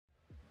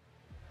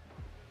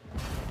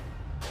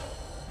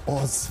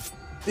Az.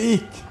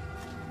 Itt.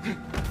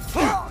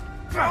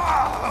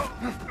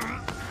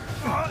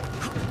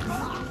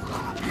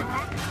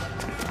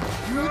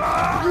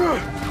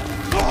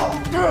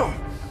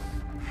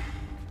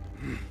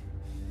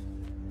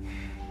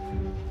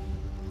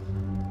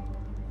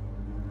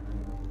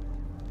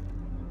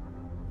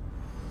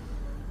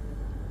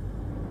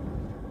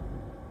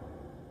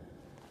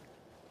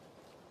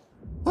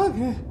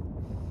 Okay.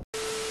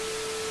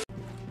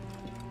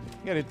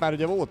 Igen, itt már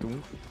ugye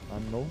voltunk.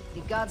 Annó.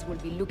 The guards will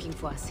be looking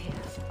for us here.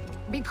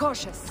 Be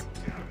cautious.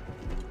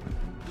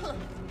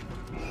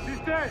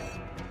 He's dead.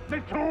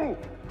 They too.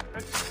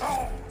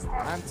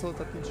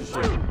 Láncoltat nincs is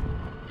semmi.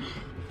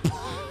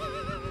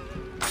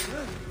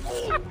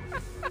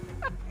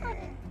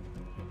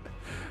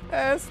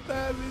 Ezt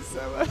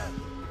elviszem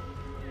el.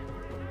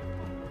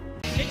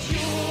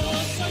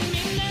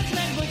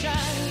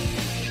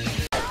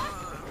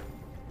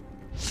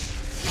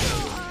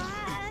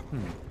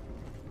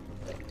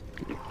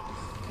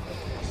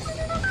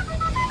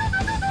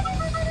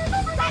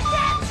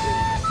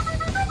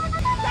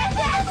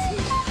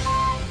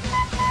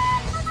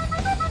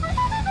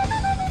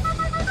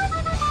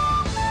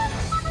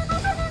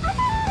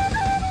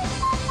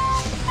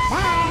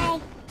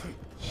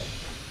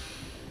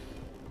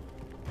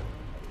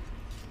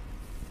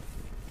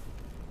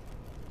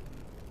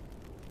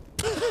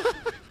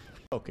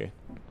 Oké.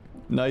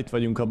 Na itt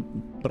vagyunk a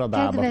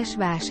Pradában. Kedves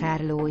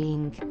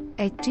vásárlóink,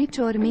 egy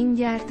csicsor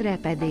mindjárt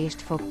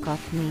repedést fog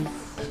kapni.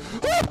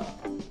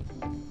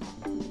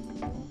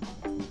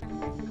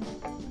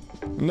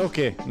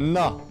 Oké,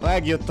 na,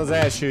 megjött az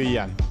első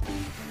ilyen.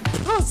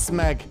 Passz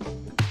meg!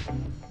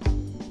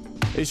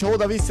 És ha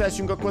oda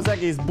visszaesünk, akkor az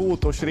egész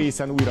bótos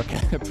részen újra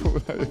kellett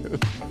volna jönni.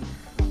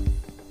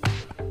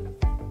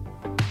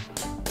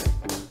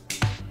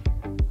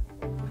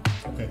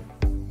 Oké.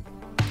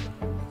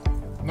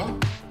 Na,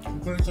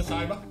 akkor itt a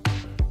szájba.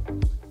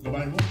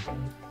 Dobáljuk.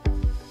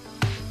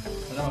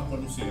 Ha nem, akkor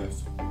Lucy lesz.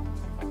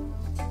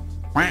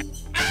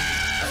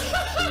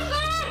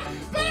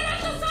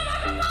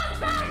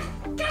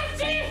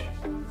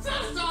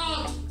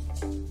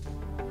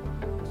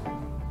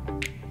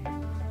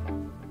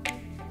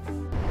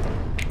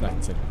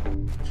 Nagyszerű.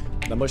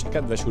 De most,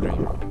 kedves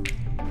uraim,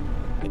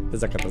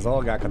 ezeket az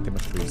algákat én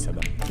most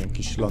főszedem. Ilyen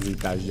kis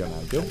lazítás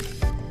gyanánt, jó?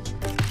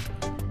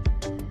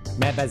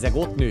 Mert bezzeg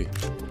ott nő.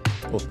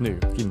 Ott nő,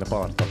 kint a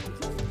parton.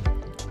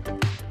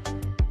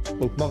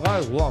 Ott maga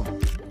ez van.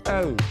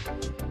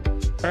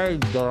 Egy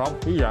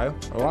darab, figyelj,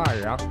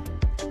 várjál.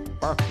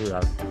 Azt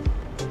figyelj.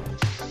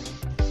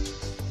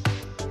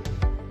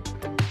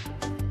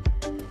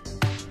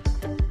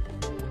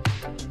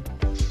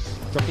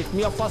 Csak itt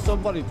mi a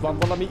faszom van? Itt van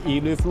valami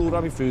élő flóra,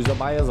 ami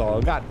főzabálja az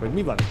algát? Vagy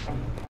mi van itt?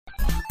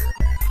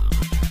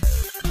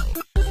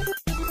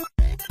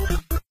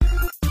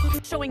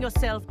 Showing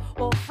yourself,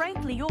 or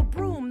frankly, your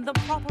broom the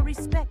proper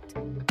respect.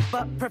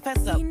 But,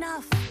 Professor...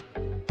 Enough!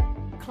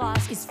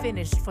 Class is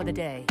finished for the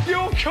day.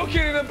 You're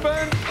cooking in a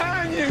burnt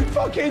pan, you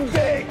fucking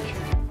dick!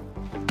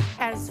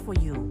 As for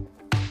you,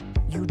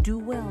 you do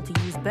well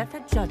to use better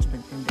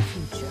judgment in the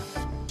future.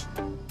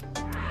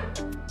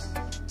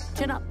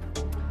 Chin up.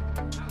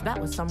 That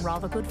was some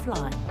rather good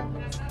flying.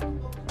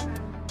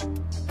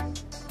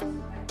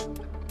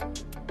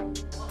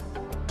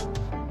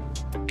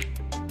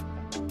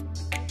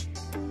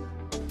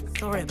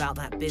 Sorry about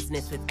that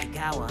business with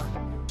Kagawa,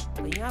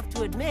 but you have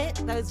to admit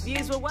those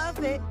views were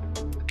worth it.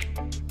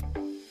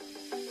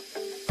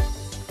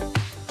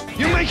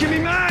 You're making me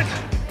mad!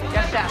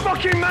 Yes, sir.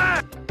 Fucking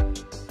mad!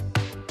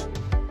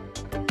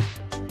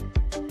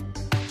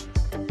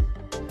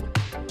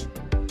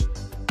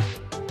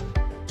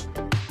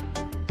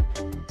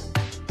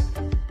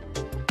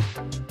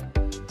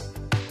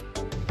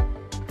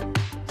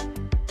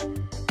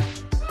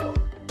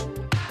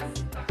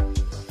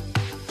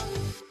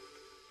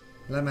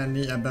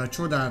 Lemenni ebbe a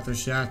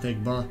csodálatos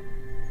játékba,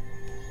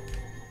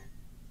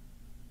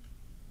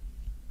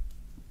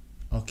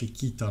 aki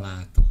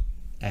kitalálta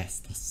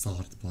ezt a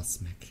szart, bassz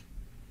meg.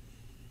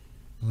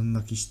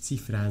 Annak is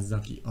cifrázza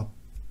ki a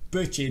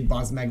pöcsét,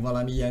 bassz meg,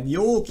 valamilyen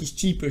jó kis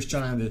csípős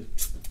családot.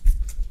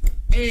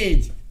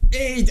 Így,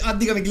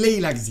 addig, amíg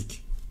lélegzik.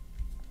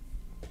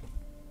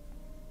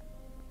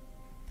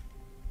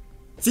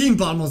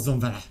 Címpalmozzon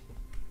vele!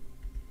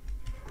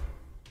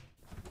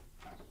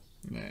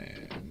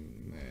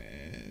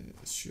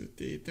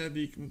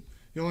 Sötétedik.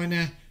 Jaj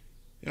ne.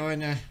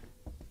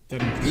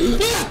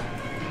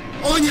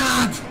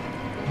 Anyád!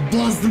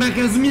 Bazd meg,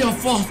 ez mi a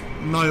fasz?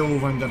 Na jó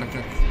van,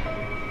 gyerekek.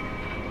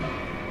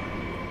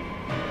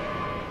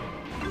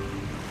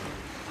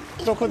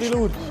 Krokodil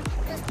úr!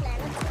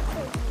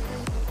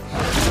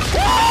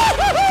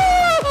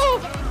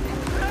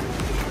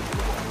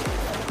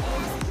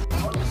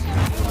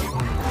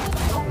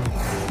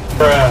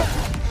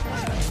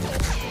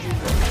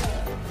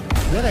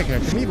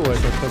 Gyerekek, mi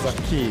volt ott az a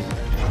kép?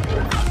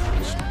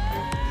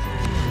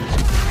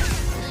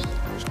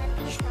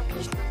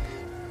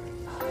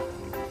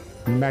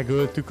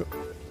 Megöltük.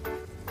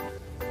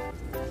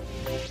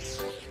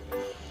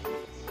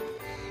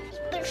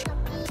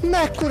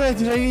 Mekkora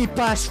egy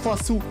répás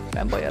faszú!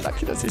 Nem baj,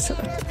 ennek az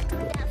észrevet.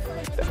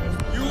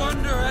 You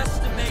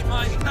underestimate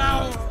my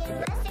power!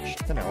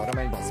 Te ne arra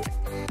menj, bazd meg.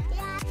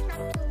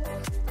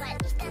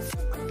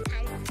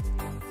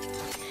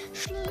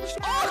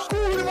 A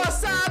kurva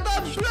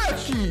szádat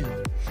löki!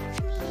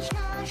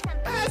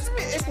 Ez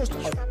mi? És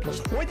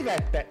most hogy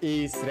vette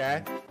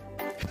észre?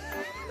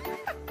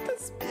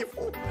 Ez mi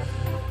volt?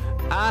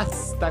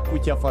 Azt a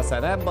kutyafasza,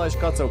 nem baj,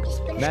 skacok,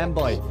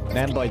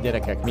 nem baj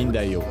gyerekek,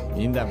 minden jó,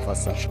 minden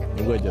fasza,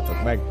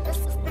 nyugodjatok meg,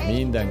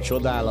 minden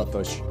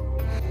csodálatos.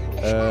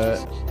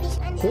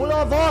 Hol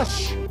a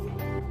vas?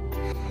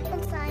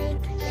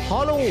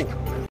 Haló?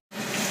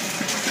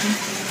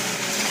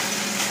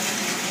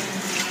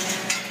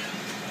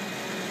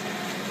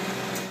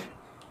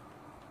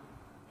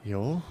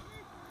 Jó.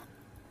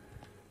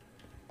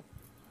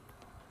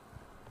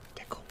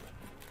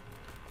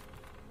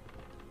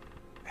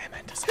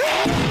 Elment az.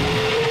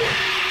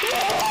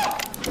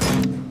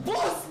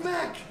 Basszd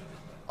meg!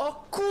 A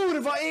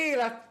kurva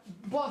élet!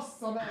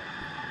 Bassza meg!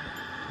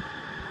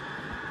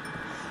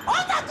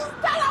 Oda tudsz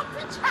bele a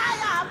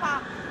picsájába!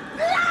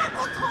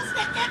 Világot hoz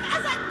nekem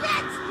ez a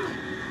kecni!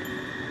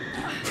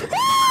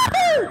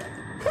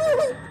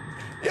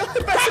 Jaj,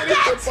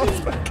 beszélített,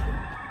 basszd meg!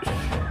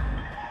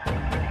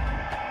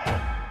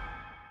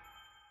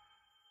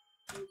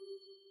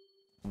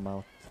 Már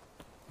ott.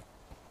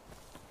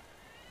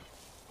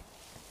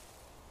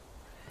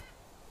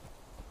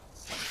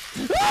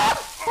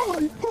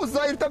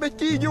 Hozzáértem egy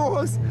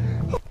kígyóhoz!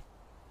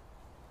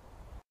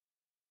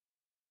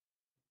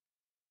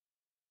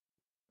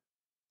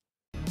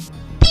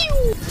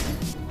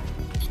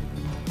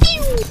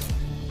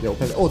 Jó,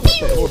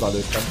 oda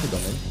lőttem, tudom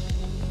én.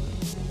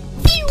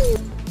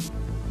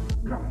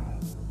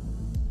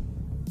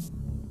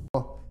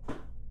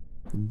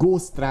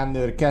 Ghost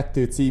Runner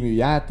 2 című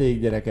játék,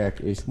 gyerekek,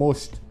 és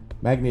most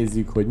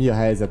megnézzük, hogy mi a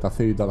helyzet a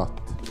föld alatt.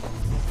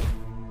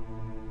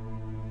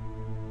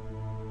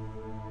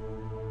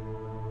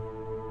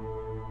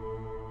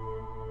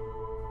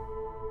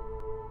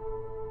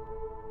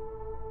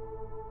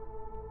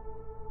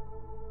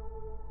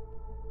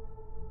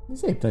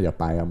 Szép nagy a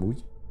pálya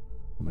amúgy.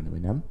 Mondom,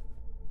 hogy nem.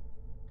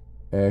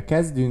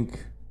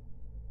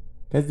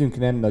 Kezdünk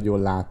nem nagyon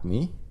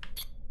látni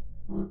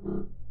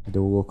a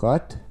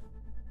dolgokat.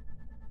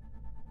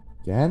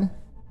 Igen.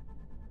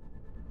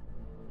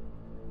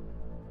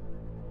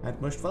 Hát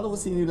most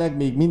valószínűleg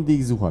még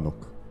mindig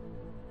zuhanok.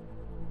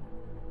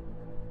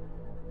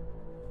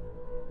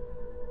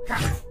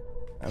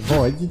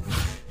 Vagy...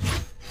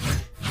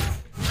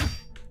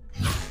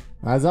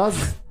 Ez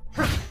az.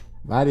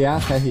 Várjál,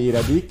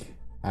 fehéredik.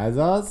 Ez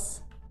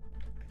az.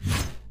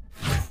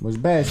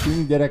 Most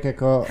beesünk,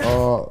 gyerekek,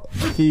 a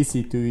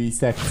készítői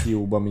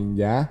szekcióba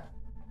mindjárt.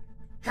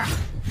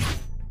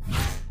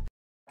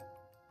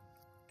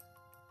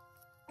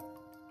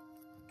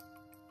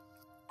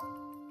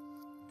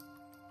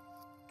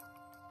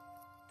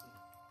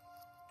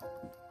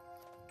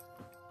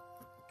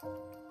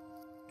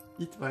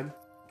 Itt vagy.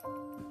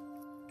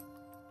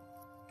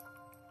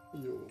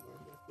 Jó van,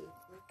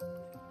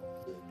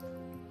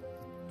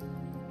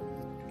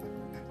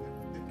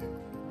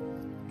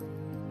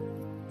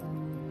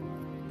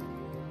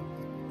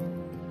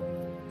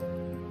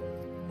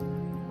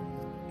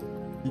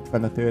 itt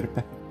van a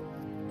törpe.